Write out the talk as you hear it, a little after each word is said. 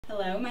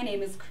Hello, my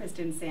name is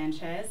Kristin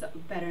Sanchez,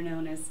 better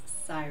known as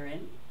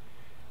Siren.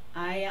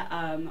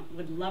 I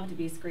would love to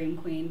be Scream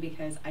Queen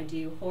because I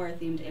do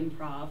horror-themed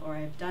improv, or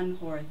I've done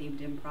horror-themed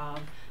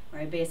improv,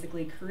 where I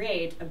basically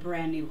create a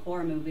brand new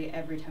horror movie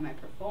every time I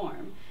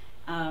perform.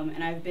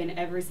 And I've been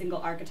every single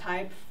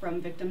archetype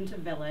from victim to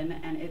villain,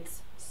 and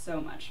it's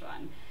so much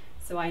fun.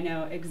 So I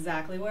know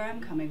exactly where I'm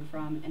coming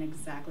from and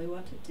exactly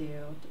what to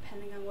do,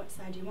 depending on what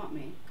side you want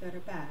me, good or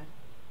bad.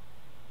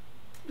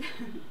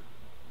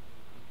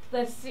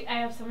 Let's see, I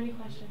have so many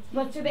questions.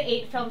 Let's do the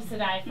 8 films to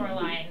die for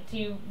line. Do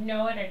you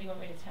know it or do you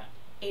want me to tell?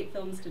 8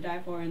 films to die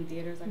for in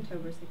theaters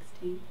October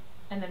 16th.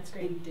 And then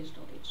Scream. In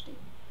digital HD.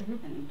 And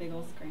then big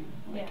old screen.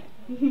 Yeah.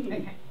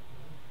 Okay.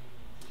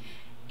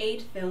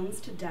 8 films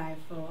to die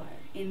for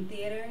in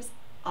theaters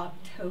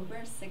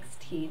October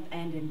 16th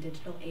and in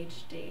digital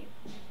HD.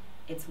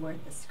 It's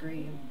worth the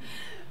scream.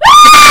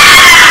 That's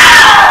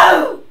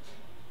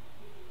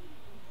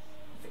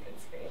a good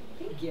scream.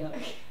 Thank you.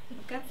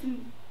 I've got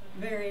some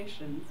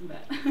variations,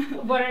 but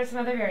What are some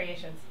other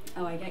variations?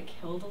 oh, I get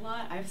killed a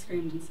lot. I've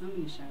screamed in so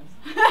many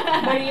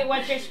shows.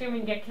 What's your scream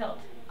and get killed?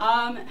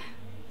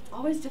 It's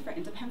always different.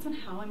 It depends on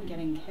how I'm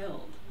getting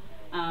killed.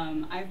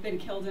 I've been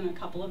killed in a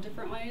couple of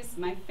different ways.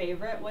 My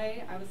favorite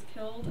way I was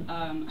killed,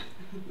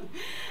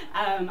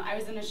 I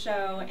was in a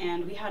show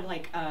and we had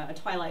like a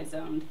Twilight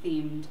Zone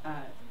themed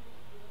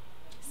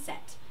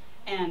set,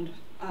 and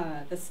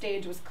the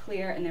stage was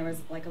clear and there was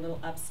like a little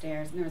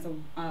upstairs and there was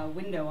a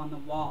window on the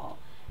wall.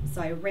 So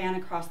I ran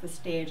across the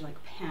stage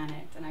like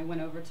panicked, and I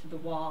went over to the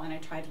wall and I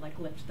tried to like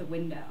lift the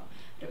window,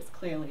 but it was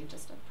clearly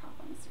just a prop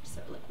on the stage,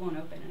 so it like won't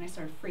open, and I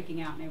started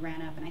freaking out and I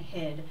ran up and I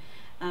hid.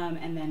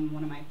 And then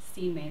one of my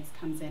scene mates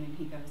comes in and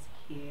he goes,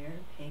 "Here,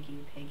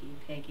 Peggy, Peggy,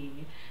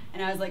 Peggy."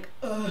 And I was like,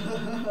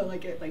 ugh,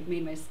 like it like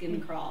made my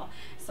skin crawl.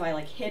 So I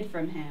like hid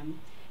from him,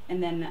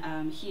 and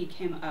then he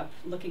came up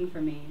looking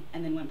for me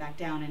and then went back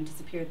down and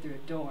disappeared through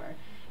a door.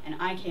 And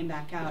I came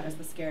back out as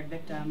the scared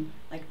victim,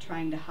 like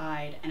trying to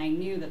hide, and I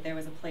knew that there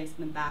was a place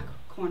in the back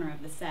corner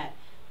of the set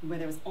where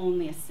there was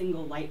only a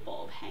single light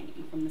bulb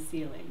hanging from the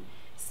ceiling.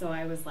 So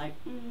I was like,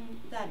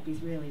 that'd be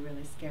really,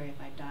 really scary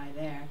if I die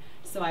there.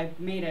 So I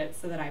made it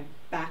so that I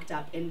backed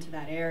up into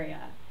that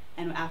area.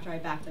 And after I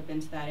backed up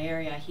into that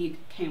area, he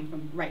came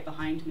from right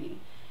behind me.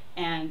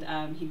 And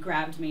he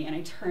grabbed me, and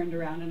I turned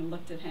around and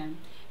looked at him.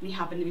 And he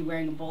happened to be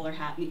wearing a bowler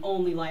hat, and the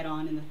only light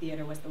on in the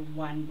theater was the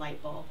one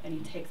light bulb. And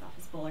he takes off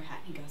his bowler hat,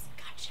 and he goes,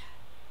 "Gotcha."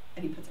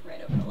 And he puts it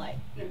right over the light.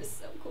 And it was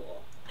so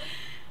cool.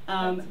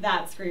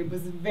 That scream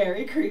was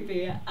very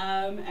creepy.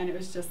 And it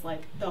was just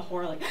like the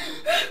horror, like,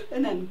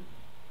 and then,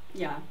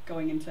 yeah,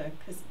 going into,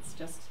 because it's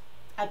just,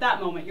 at that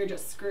moment, you're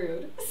just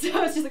screwed.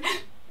 So it's just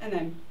like, and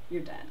then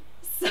you're dead.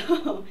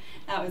 So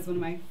that was one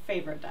of my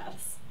favorite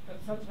deaths.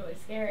 That sounds really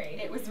scary.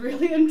 It was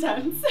really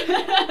intense.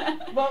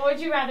 What would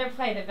you rather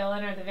play, the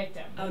villain or the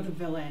victim? Oh, the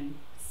villain.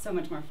 So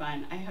much more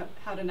fun. I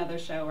had another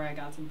show where I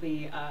got to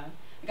be, I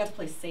got to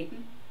play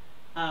Satan,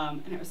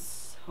 and it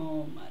was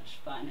so much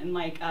fun. And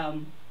like,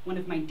 one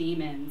of my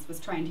demons was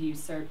trying to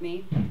usurp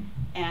me,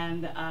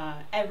 and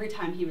every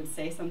time he would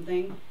say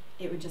something,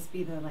 it would just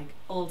be the like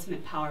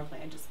ultimate power play.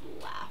 I'd just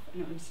laugh,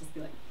 and it would just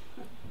be like,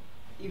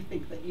 you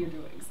think that you're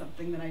doing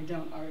something that I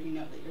don't already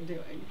know that you're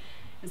doing.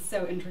 It's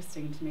so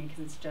interesting to me because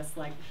it's just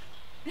like,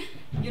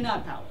 you're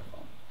not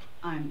powerful.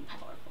 I'm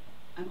powerful.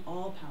 I'm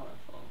all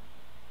powerful.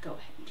 Go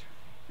ahead and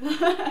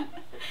try.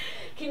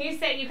 Can you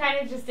say, you kind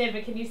of just did,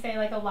 but can you say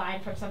like a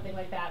line from something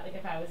like that? Like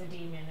if I was a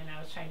demon and I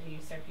was trying to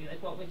usurp you,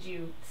 like what would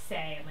you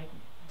say and like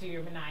do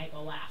your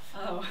maniacal laugh?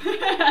 Oh.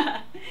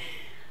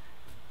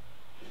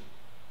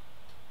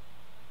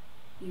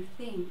 You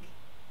think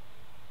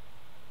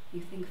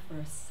for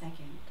a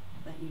second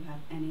that you have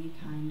any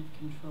kind of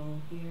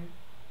control here.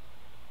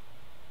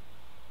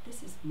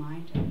 This is my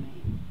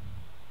domain.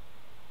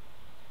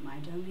 My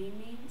domain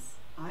means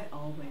I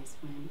always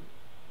win.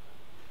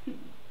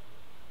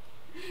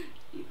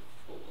 You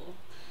fool.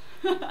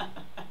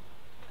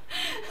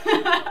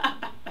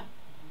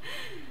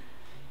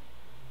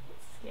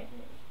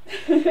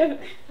 Scary.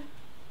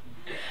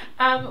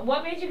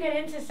 What made you get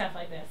into stuff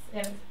like this?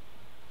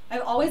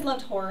 I've always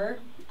loved horror.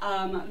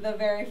 The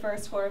very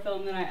first horror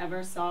film that I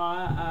ever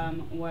saw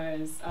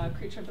was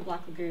Creature of the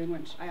Black Lagoon,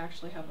 which I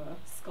actually have a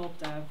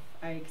sculpt of,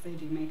 because I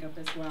do makeup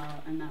as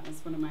well, and that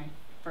was one of my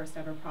first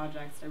ever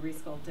projects. I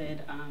resculpted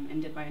and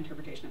did my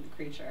interpretation of the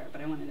creature, but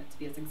I wanted it to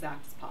be as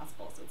exact as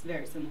possible, so it's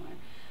very similar.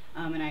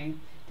 And I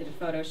did a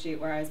photo shoot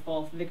where I was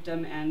both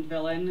victim and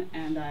villain,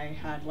 and I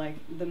had like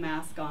the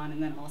mask on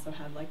and then also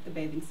had like the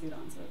bathing suit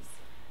on, so it's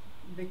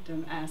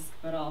victim-esque,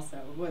 but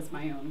also was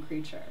my own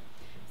creature.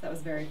 So that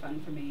was very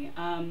fun for me.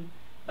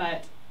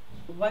 But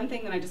one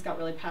thing that I just got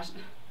really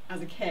passionate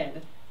as a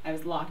kid, I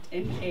was locked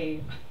in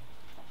a,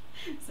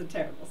 it's a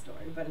terrible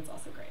story, but it's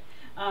also great.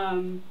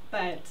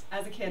 But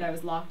as a kid, I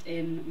was locked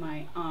in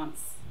my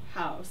aunt's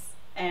house,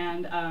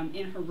 and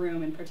in her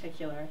room in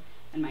particular,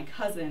 and my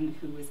cousin,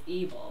 who was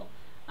evil,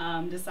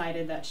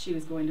 decided that she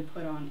was going to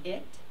put on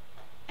It,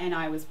 and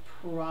I was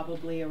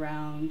probably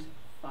around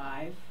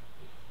 5,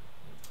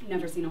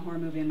 never seen a horror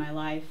movie in my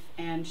life,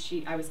 and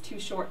I was too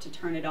short to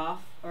turn it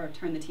off or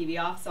turn the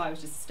TV off, so I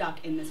was just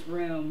stuck in this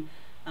room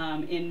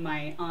in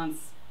my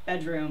aunt's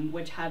bedroom,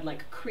 which had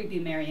like creepy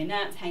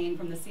marionettes hanging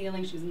from the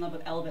ceiling. She was in love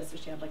with Elvis, so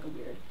she had like a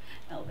weird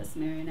Elvis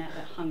marionette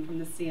that hung from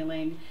the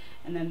ceiling,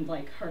 and then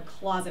like her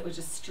closet was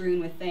just strewn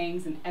with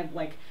things and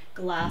like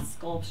glass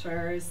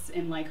sculptures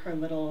in like her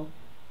little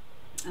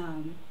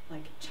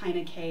like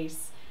china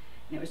case,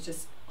 and it was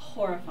just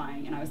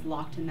horrifying. And I was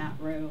locked in that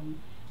room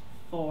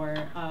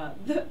for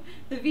the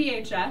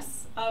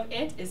VHS of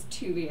it is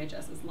 2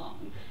 VHSs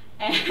long,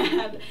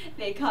 and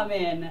they come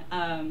in.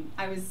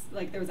 I was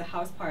like, there was a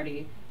house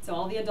party, so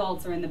all the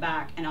adults are in the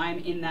back, and I'm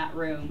in that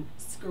room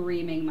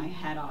screaming my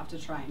head off to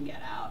try and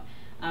get out,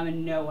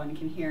 and no one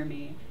can hear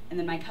me. And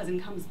then my cousin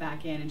comes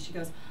back in, and she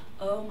goes,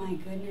 "Oh my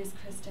goodness,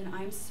 Kristin,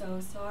 I'm so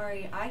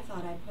sorry. I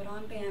thought I put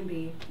on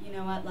Bambi. You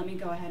know what? Let me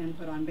go ahead and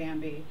put on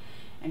Bambi."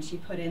 And she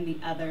put in the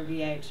other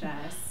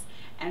VHS,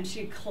 and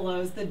she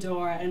closed the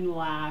door and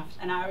laughed.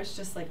 And I was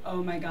just like,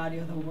 "Oh my God,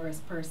 you're the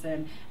worst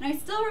person." And I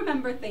still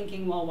remember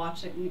thinking while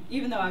watching,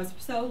 even though I was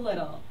so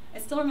little, I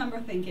still remember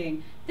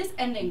thinking, this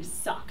ending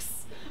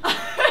sucks.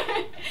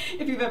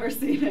 If you've ever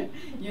seen it,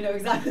 you know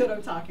exactly what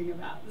I'm talking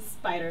about. The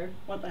spider,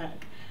 what the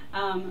heck.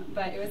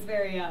 But it was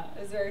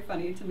very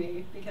funny to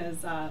me because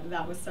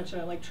that was such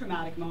a like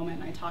traumatic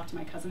moment. And I talked to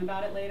my cousin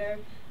about it later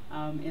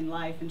in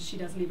life, and she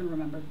doesn't even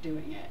remember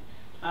doing it.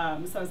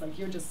 So I was like,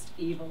 "You're just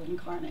evil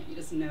incarnate. You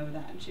just know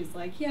that." And she's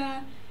like,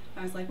 "Yeah."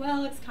 I was like,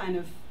 "Well, it's kind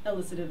of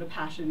elicited a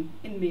passion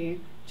in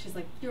me." She's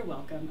like, "You're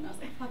welcome." And I was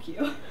like, "Fuck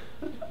you."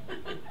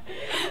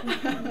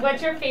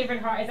 What's your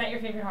favorite horror? Is that your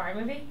favorite horror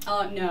movie?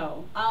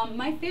 No.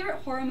 My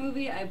favorite horror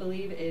movie, I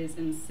believe, is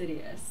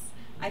Insidious.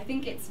 I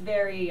think it's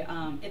very,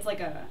 it's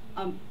like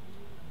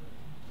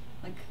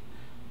like,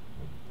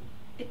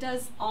 it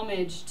does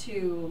homage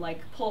to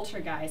like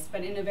Poltergeist,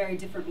 but in a very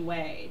different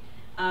way.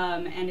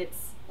 And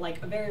it's like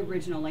very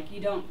original. Like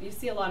you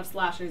see a lot of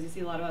slashers, you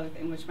see a lot of other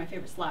things, which my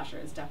favorite slasher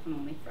is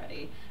definitely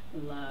Freddy. I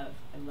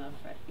love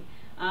Freddy.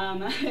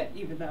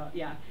 Even though,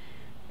 yeah,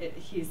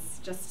 he's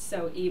just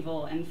so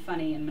evil and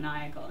funny and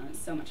maniacal, and it's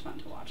so much fun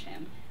to watch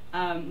him.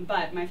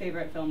 But my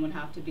favorite film would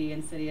have to be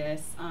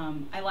Insidious.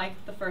 I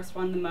like the first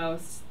one the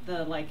most.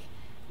 The like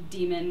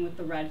demon with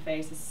the red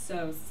face is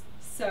so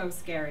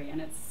scary,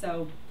 and it's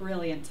so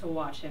brilliant to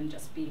watch him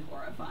just be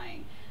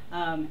horrifying.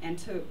 And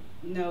to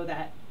know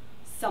that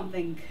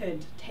something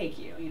could take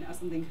you,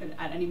 something could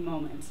at any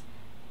moment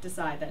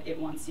decide that it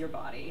wants your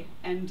body,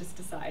 and just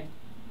decide,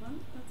 well,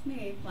 that's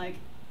me. Like,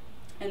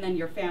 and then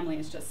your family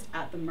is just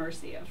at the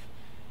mercy of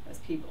those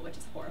people, which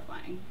is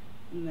horrifying.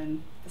 And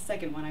then the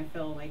second one, I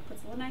feel like,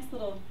 puts a nice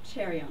little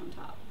cherry on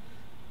top.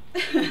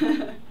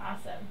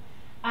 Awesome.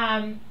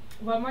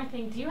 One more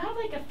thing. Do you have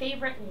like a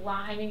favorite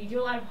line? I mean, you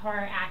do a lot of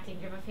horror acting.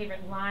 Do you have a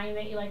favorite line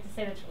that you like to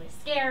say that's really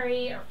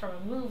scary, or from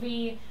a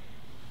movie?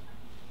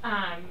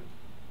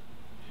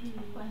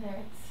 Whether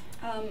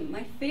it's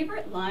my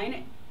favorite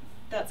line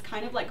that's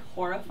kind of like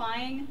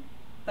horrifying,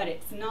 but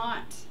it's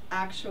not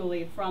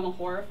actually from a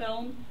horror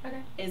film,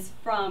 okay, is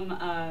from,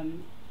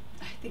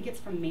 I think it's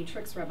from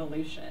Matrix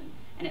Revolution.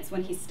 And it's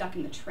when he's stuck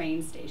in the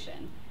train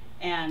station,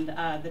 and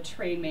the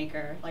train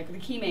maker, like the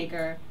key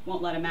maker,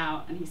 won't let him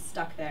out, and he's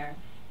stuck there.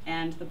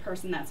 And the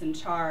person that's in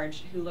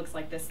charge, who looks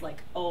like this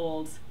like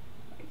old,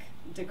 like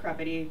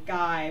decrepit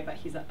guy, but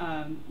he's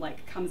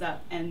like comes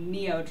up, and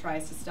Neo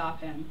tries to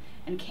stop him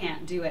and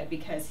can't do it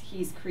because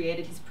he's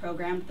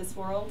programmed this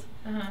world,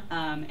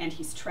 and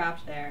he's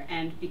trapped there.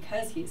 And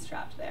because he's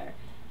trapped there,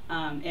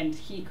 and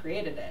he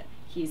created it,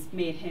 he's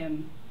made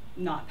him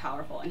not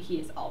powerful, and he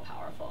is all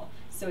powerful.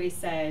 So he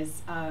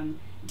says,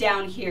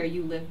 "Down here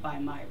you live by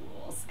my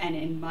rules, and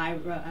in my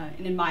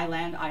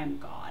land I am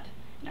God."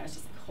 And I was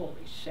just like,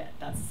 holy shit,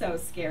 that's so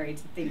scary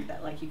to think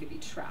that like you could be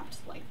trapped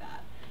like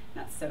that.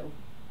 And that's so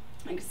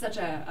like such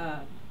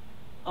a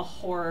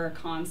horror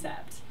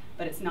concept,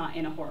 but it's not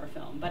in a horror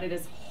film, but it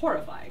is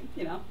horrifying,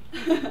 You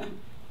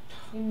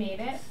made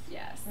it?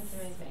 Yes. That's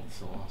amazing.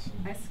 So awesome.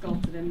 I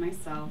sculpted him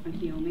myself, and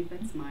he only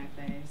fits my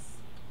face.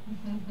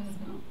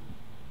 So.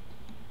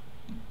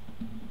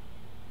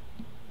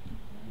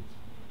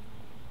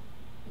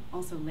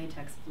 Also,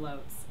 latex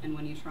floats, and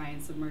when you try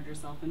and submerge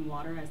yourself in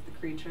water as the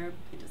creature,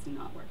 it does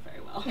not work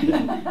very well.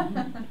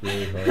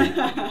 Really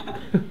hard.